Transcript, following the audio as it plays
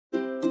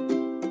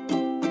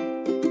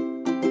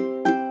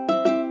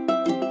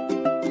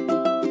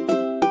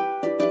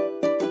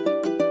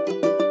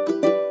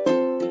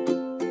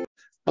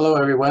Hello,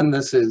 everyone.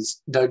 This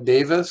is Doug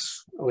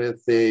Davis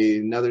with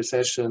another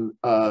session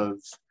of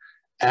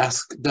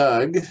Ask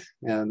Doug,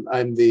 and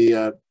I'm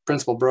the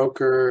principal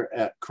broker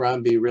at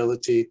Crombie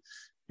Realty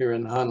here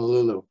in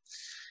Honolulu.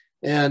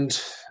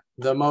 And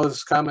the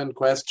most common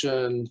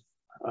question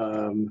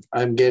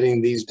I'm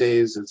getting these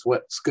days is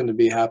what's going to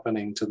be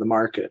happening to the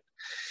market.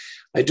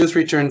 I just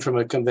returned from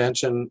a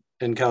convention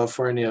in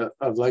California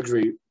of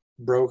luxury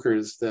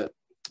brokers that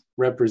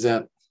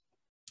represent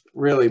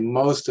really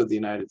most of the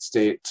United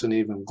States and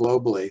even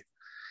globally.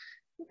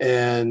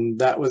 And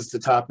that was the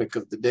topic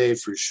of the day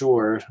for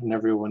sure. And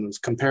everyone was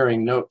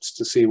comparing notes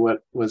to see what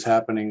was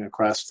happening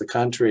across the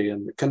country.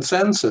 And the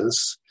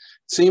consensus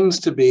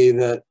seems to be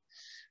that,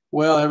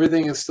 well,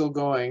 everything is still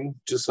going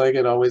just like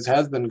it always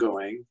has been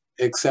going,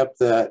 except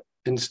that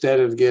instead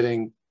of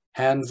getting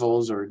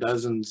handfuls or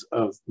dozens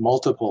of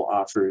multiple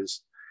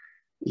offers,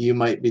 you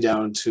might be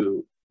down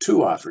to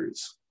 2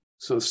 offers.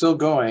 So still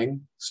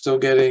going, still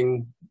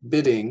getting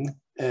bidding,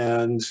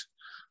 and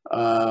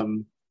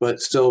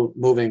but still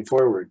moving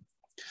forward.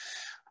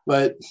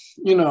 But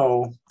you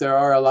know, there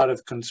are a lot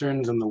of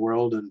concerns in the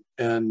world,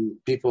 and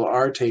people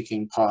are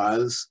taking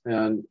pause.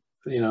 And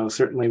you know,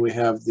 certainly we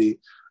have the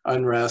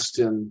unrest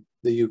in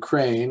the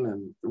Ukraine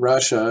and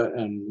Russia,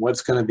 and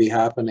what's going to be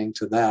happening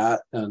to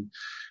that, and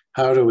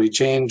how do we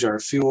change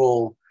our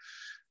fuel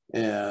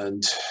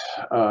and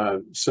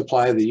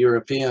supply the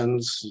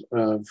Europeans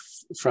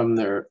from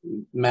their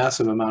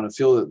massive amount of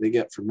fuel that they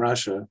get from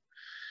Russia,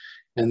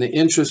 and the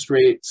interest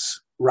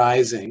rates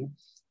rising,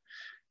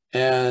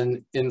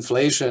 and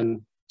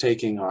inflation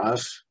taking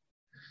off,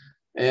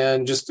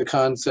 and just the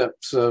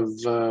concepts of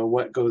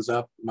what goes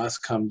up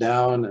must come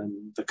down,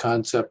 and the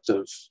concept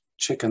of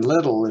Chicken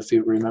Little, if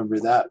you remember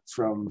that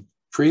from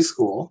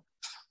preschool.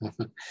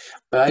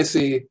 But I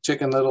see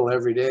Chicken Little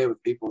every day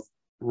with people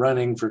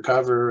running for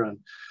cover and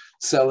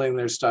selling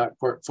their stock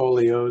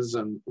portfolios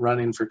and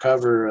running for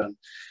cover. And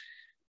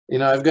you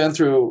know, I've gone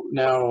through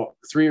now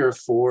 3 or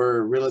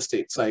 4 real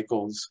estate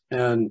cycles,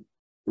 and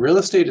real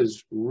estate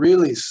is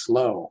really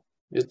slow.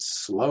 It's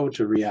slow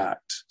to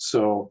react.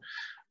 So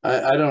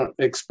I don't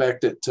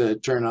expect it to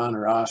turn on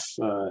or off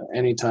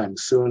anytime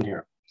soon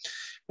here.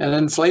 And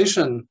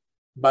inflation,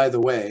 by the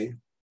way,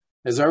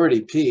 has already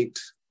peaked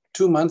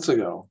 2 months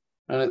ago,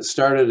 and it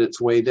started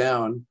its way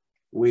down.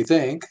 We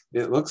think,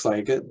 it looks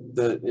like it,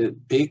 that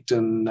it peaked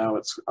and now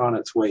it's on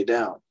its way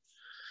down.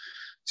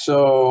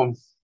 So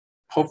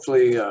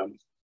hopefully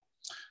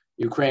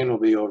Ukraine will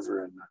be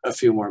over in a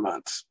few more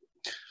months.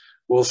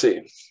 We'll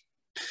see.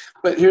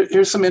 But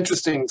here's some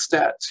interesting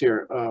stats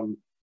here.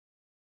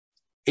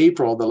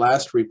 April, the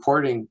last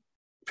reporting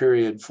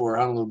period for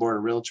Honolulu Board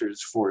of Realtors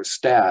for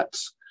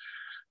stats,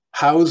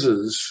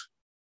 houses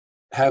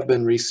have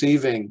been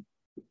receiving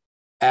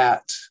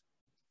at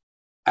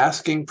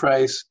asking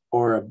price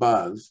or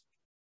above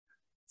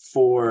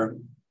for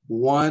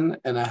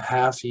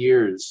 1.5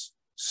 years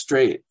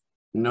straight,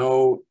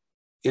 no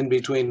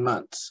in-between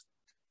months,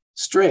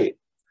 straight,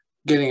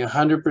 getting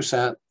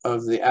 100%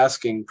 of the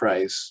asking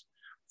price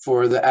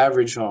for the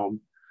average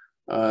home.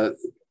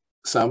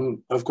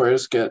 Some, of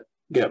course, get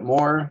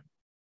more,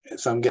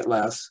 some get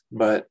less,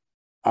 but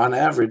on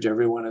average,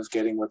 everyone is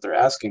getting what they're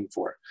asking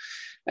for.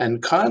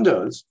 And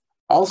condos,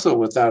 also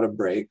without a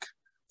break,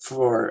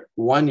 for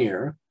 1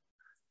 year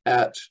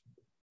at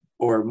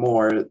or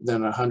more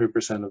than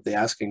 100% of the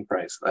asking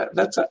price.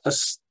 That's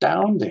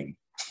astounding.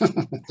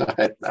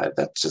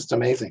 That's just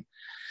amazing.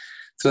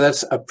 So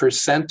that's a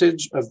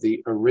percentage of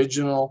the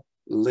original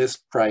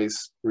list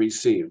price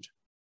received.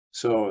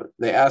 So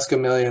they ask $1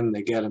 million,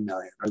 they get $1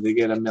 million, or they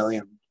get $1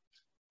 million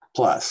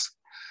plus.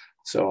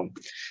 So,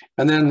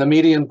 and then the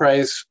median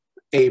price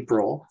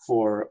April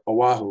for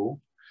Oahu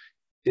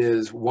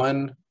is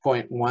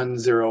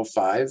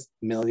 1.105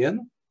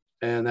 million,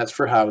 and that's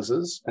for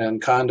houses,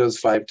 and condos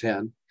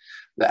 510.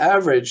 The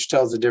average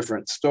tells a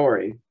different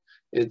story.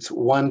 It's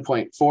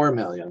 1.4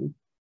 million,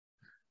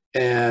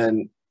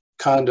 and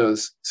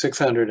condos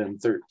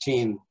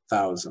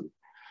 613,000.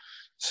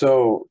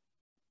 So,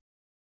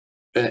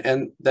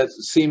 and that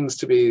seems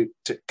to be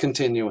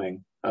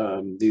continuing.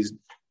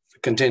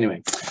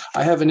 Continuing.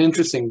 I have an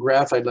interesting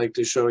graph I'd like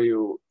to show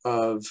you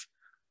of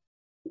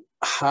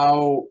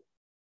how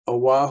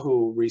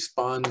Oahu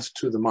responds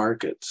to the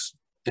markets,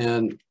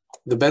 and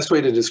the best way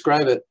to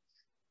describe it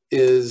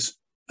is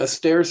a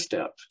stair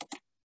step,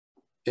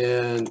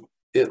 and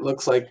it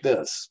looks like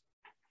this.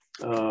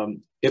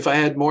 If I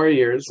had more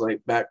years,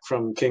 like back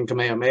from King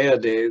Kamehameha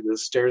day, the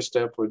stair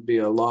step would be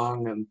a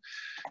long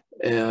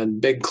and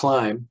big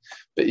climb.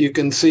 But you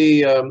can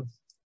see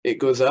it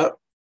goes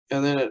up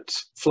and then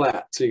it's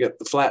flat. So you get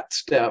the flat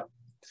step,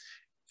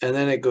 and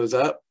then it goes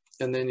up,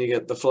 and then you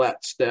get the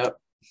flat step.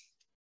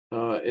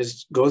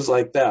 It goes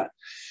like that.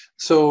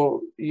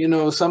 So, you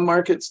know, some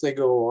markets, they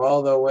go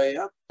all the way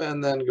up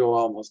and then go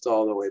almost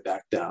all the way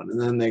back down,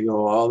 and then they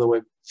go all the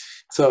way.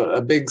 So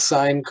a big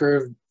sine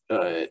curve,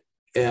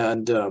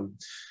 and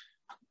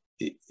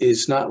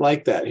it's not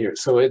like that here.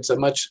 So it's a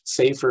much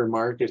safer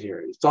market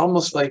here. It's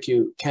almost like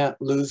you can't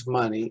lose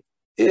money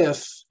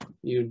if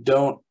you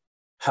don't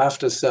have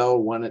to sell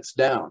when it's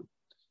down.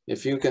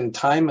 If you can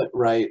time it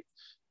right,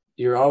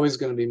 you're always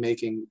going to be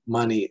making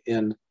money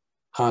in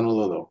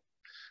Honolulu.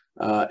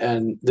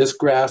 And this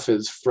graph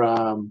is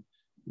from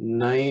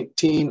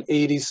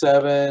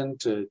 1987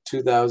 to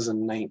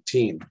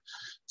 2019.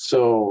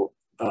 So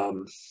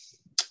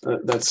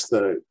that's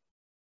the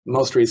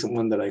most recent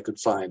one that I could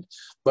find,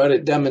 but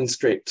it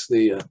demonstrates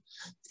the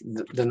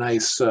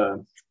nice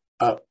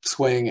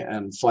upswing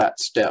and flat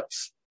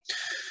steps.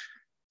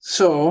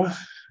 So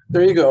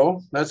there you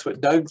go. That's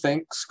what Doug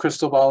thinks,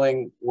 crystal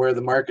balling where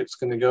the market's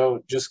going to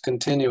go, just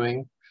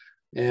continuing.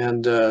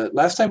 And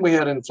last time we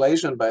had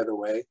inflation, by the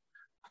way,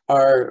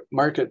 our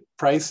market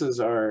prices,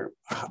 our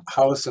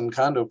house and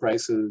condo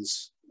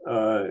prices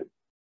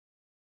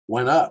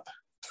went up,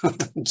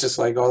 just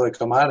like all the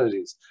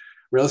commodities.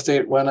 Real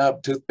estate went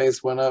up,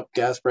 toothpaste went up,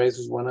 gas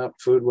prices went up,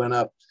 food went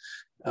up.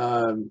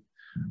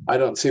 I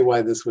don't see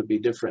why this would be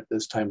different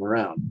this time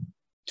around.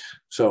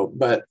 So,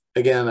 but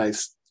again, I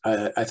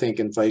think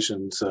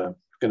inflation's going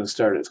to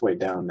start its way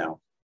down now.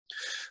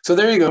 So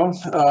there you go.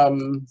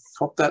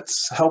 Hope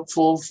that's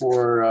helpful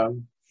for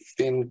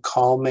being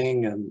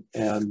calming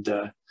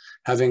and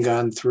having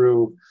gone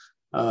through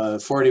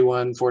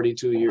 41,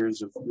 42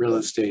 years of real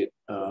estate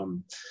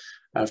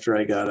after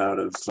I got out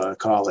of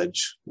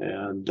college.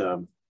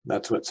 And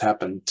that's what's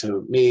happened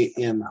to me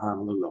in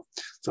Honolulu.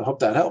 So I hope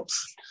that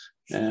helps.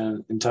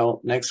 And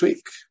until next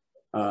week,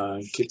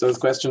 keep those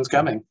questions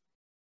coming.